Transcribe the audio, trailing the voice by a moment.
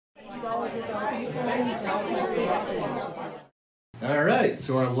All right,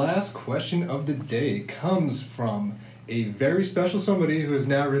 so our last question of the day comes from a very special somebody who has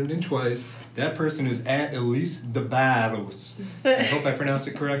now written in twice. That person is at Elise de Barros. I hope I pronounced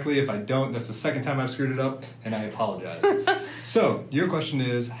it correctly. If I don't, that's the second time I've screwed it up, and I apologize. So, your question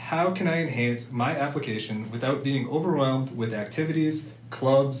is, how can I enhance my application without being overwhelmed with activities,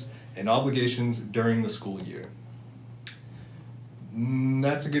 clubs, and obligations during the school year?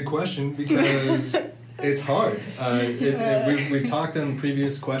 That's a good question because it's hard. We've talked on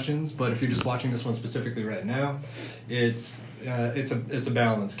previous questions, but if you're just watching this one specifically right now, it's a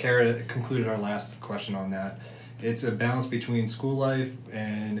balance. Kara concluded our last question on that. It's a balance between school life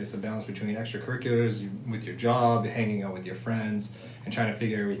and it's a balance between extracurriculars with your job, hanging out with your friends, and trying to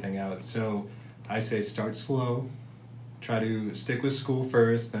figure everything out. So I say start slow. Try to stick with school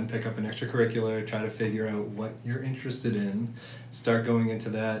first, then pick up an extracurricular, try to figure out what you're interested in, start going into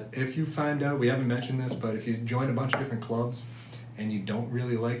that. If you find out, we haven't mentioned this, but if you join a bunch of different clubs and you don't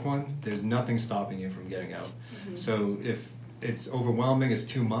really like one, there's nothing stopping you from getting out. Mm-hmm. So if it's overwhelming, it's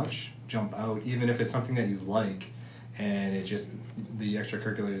too much, jump out, even if it's something that you like and the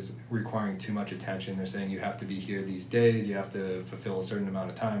extracurricular is requiring too much attention. They're saying you have to be here these days, you have to fulfill a certain amount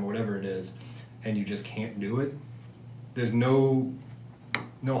of time, whatever it is, and you just can't do it. There's no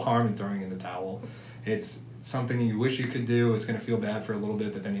harm in throwing in the towel. It's something you wish you could do. It's going to feel bad for a little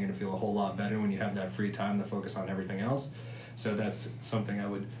bit, but then you're going to feel a whole lot better when you have that free time to focus on everything else. So that's something I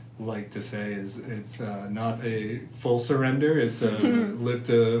would like to say is it's not a full surrender. It's a live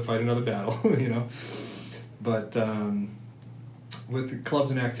to fight another battle, you know. But with the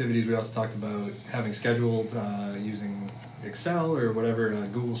clubs and activities, we also talked about having scheduled using Excel or whatever,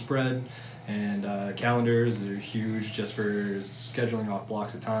 Google Spread. And calendars are huge just for scheduling off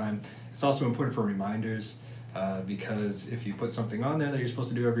blocks of time. It's also important for reminders because if you put something on there that you're supposed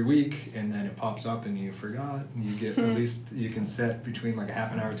to do every week and then it pops up and you forgot, you get at least you can set between like a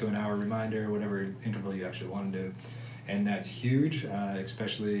half an hour to an hour reminder, whatever interval you actually want to do. And that's huge,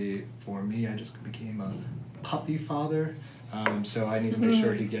 especially for me. I just became a puppy father. So I need to make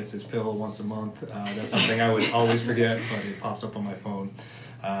sure he gets his pill once a month. That's something I would always forget, but it pops up on my phone.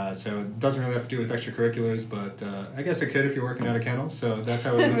 So it doesn't really have to do with extracurriculars, but I guess it could if you're working at a kennel. So that's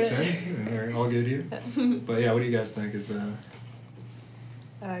how it loops in. We're all good here. But yeah, what do you guys think is...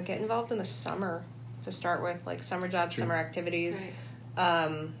 get involved in the summer to start with, like summer jobs, summer activities.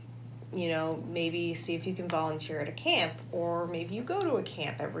 Right. You know, maybe see if you can volunteer at a camp, or maybe you go to a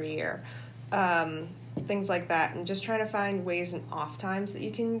camp every year. Things like that, and just trying to find ways and off times that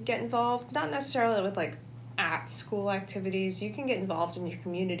you can get involved, not necessarily with like at school activities. You can get involved in your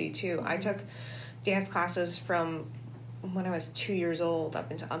community too. Mm-hmm. I took dance classes from when I was 2 years old up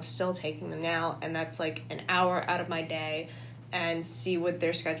until I'm still taking them now, and that's like an hour out of my day and see what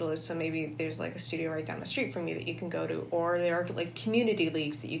their schedule is. So maybe there's like a studio right down the street from you that you can go to, or there are like community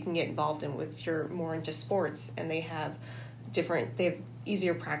leagues that you can get involved in if you're more into sports, and they have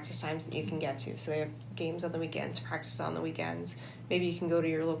easier practice times that you can get to. So they have games on the weekends, practice on the weekends. Maybe you can go to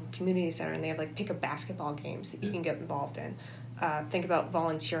your local community center and they have like pick up basketball games that you can get involved in. Think about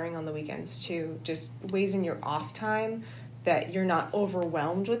volunteering on the weekends too. Just ways in your off time that you're not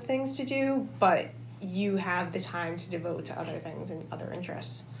overwhelmed with things to do, but you have the time to devote to other things and other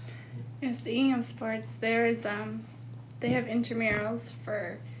interests. Yeah, speaking of sports, there's they have intramurals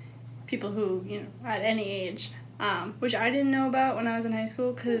for people who, you know, at any age. Which I didn't know about when I was in high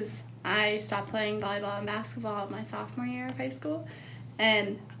school because I stopped playing volleyball and basketball my sophomore year of high school.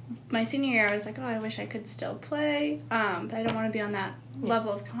 And my senior year, I was like, oh, I wish I could still play, but I don't want to be on that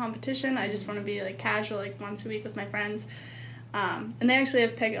level of competition. I just want to be, like, casual, like, once a week with my friends. And they actually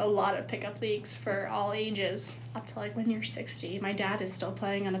have a lot of pickup leagues for all ages, up to, like, when you're 60. My dad is still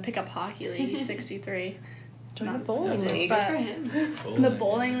playing on a pickup hockey league. He's 63. Join the bowling league. Good for him. The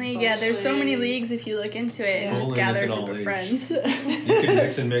bowling league, yeah. There's so many leagues if you look into it and just gather a group of friends. You can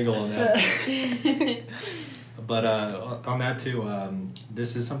mix and mingle on that. But on that too,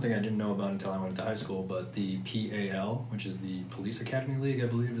 this is something I didn't know about until I went to high school, but the PAL, which is the Police Academy League, I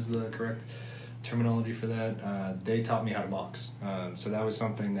believe is the correct terminology for that, they taught me how to box. So that was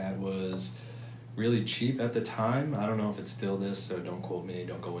something that was really cheap at the time. I don't know if it's still this, so don't quote me,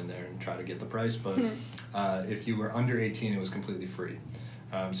 don't go in there and try to get the price, but if you were under 18, it was completely free.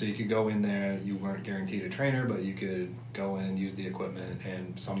 So you could go in there, you weren't guaranteed a trainer, but you could go in, use the equipment,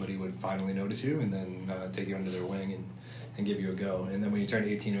 and somebody would finally notice you and then take you under their wing and give you a go. And then when you turned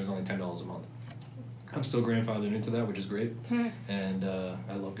 18, it was only $10 a month. I'm still grandfathered into that, which is great, and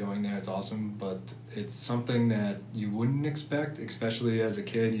I love going there. It's awesome, but it's something that you wouldn't expect, especially as a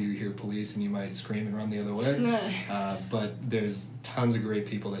kid. You hear police and you might scream and run the other way, but there's tons of great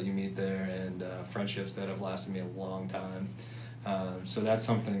people that you meet there, and friendships that have lasted me a long time. So that's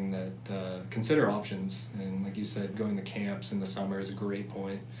something that consider options, and like you said, going to camps in the summer is a great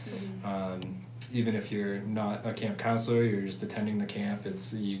point. Even if you're not a camp counselor, you're just attending the camp,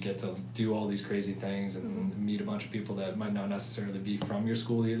 you get to do all these crazy things and meet a bunch of people that might not necessarily be from your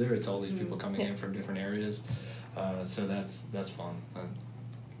school either. It's all these people coming in from different areas, so that's fun.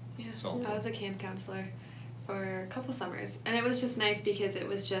 So I was a camp counselor for a couple summers, and it was just nice because it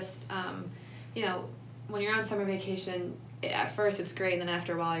was just when you're on summer vacation, at first it's great, and then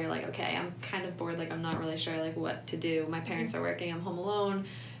after a while you're like, okay, I'm kind of bored, like I'm not really sure like what to do. My parents are working, I'm home alone.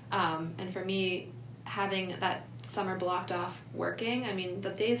 And for me, having that summer blocked off working, I mean,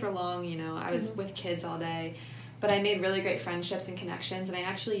 the days were long, I was with kids all day, but I made really great friendships and connections, and I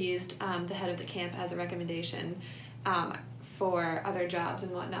actually used the head of the camp as a recommendation for other jobs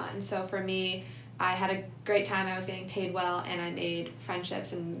and whatnot. And so for me, I had a great time, I was getting paid well, and I made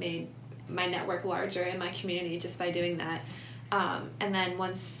friendships and made my network larger in my community just by doing that. And then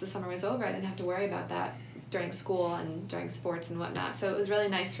once the summer was over, I didn't have to worry about that during school and during sports and whatnot. So it was really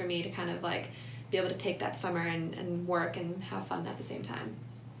nice for me to kind of like be able to take that summer and work and have fun at the same time.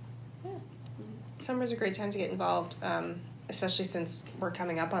 Yeah. Summer's a great time to get involved, especially since we're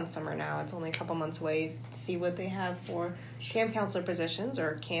coming up on summer now. It's only a couple months away. See what they have for camp counselor positions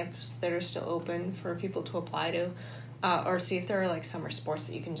or camps that are still open for people to apply to, or see if there are like summer sports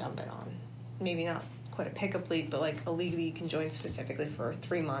that you can jump in on. Maybe not quite a pickup league, but like a league that you can join specifically for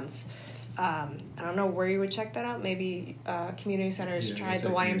 3 months. I don't know where you would check that out. Maybe community centers, try the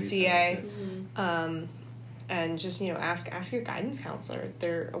YMCA, and just ask your guidance counselor.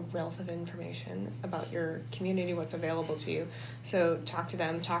 They're a wealth of information about your community, what's available to you. So talk to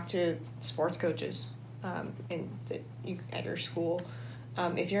them. Talk to sports coaches at your school.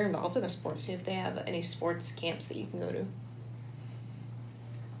 If you're involved in a sport, see if they have any sports camps that you can go to.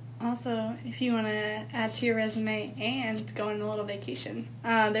 Also, if you want to add to your resume and go on a little vacation,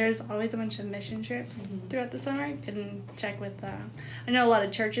 there's always a bunch of mission trips throughout the summer. You can check with, I know a lot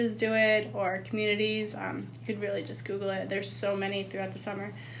of churches do it, or communities. You could really just Google it. There's so many throughout the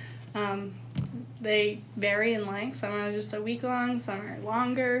summer. They vary in length. Some are just a week long, some are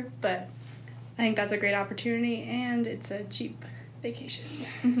longer, but I think that's a great opportunity, and it's a cheap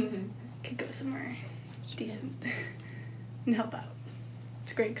vacation. Could go somewhere decent and help out.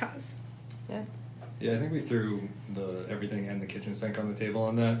 It's a great cause. Yeah, I think we threw the everything and the kitchen sink on the table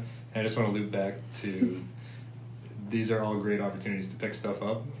on that. And I just want to loop back to these are all great opportunities to pick stuff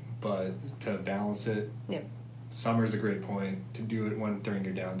up, but to balance it, summer is a great point to do it during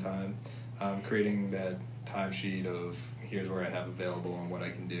your downtime. Creating that timesheet of here's where I have available and what I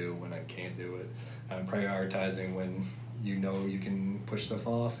can do when I can't do it. Prioritizing when you can push stuff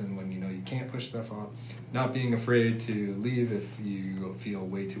off and when you can't push stuff off. Not being afraid to leave if you feel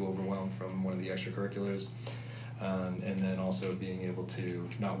way too overwhelmed from one of the extracurriculars. And then also being able to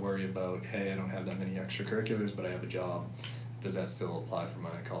not worry about, hey, I don't have that many extracurriculars, but I have a job. Does that still apply for my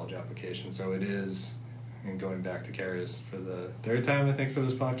college application? So it is, and going back to Kara's for the third time, I think, for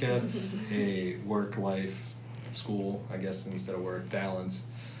this podcast, a work-life, school, I guess, instead of work, balance.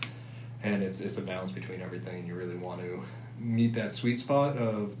 And it's a balance between everything, and you really want to meet that sweet spot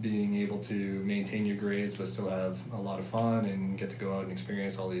of being able to maintain your grades but still have a lot of fun and get to go out and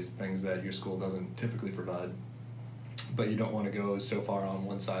experience all these things that your school doesn't typically provide. But you don't want to go so far on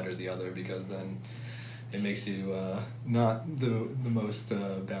one side or the other, because then it makes you not the most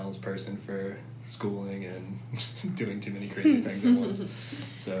balanced person for schooling and doing too many crazy things at once.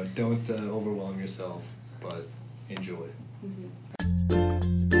 So don't overwhelm yourself, but enjoy.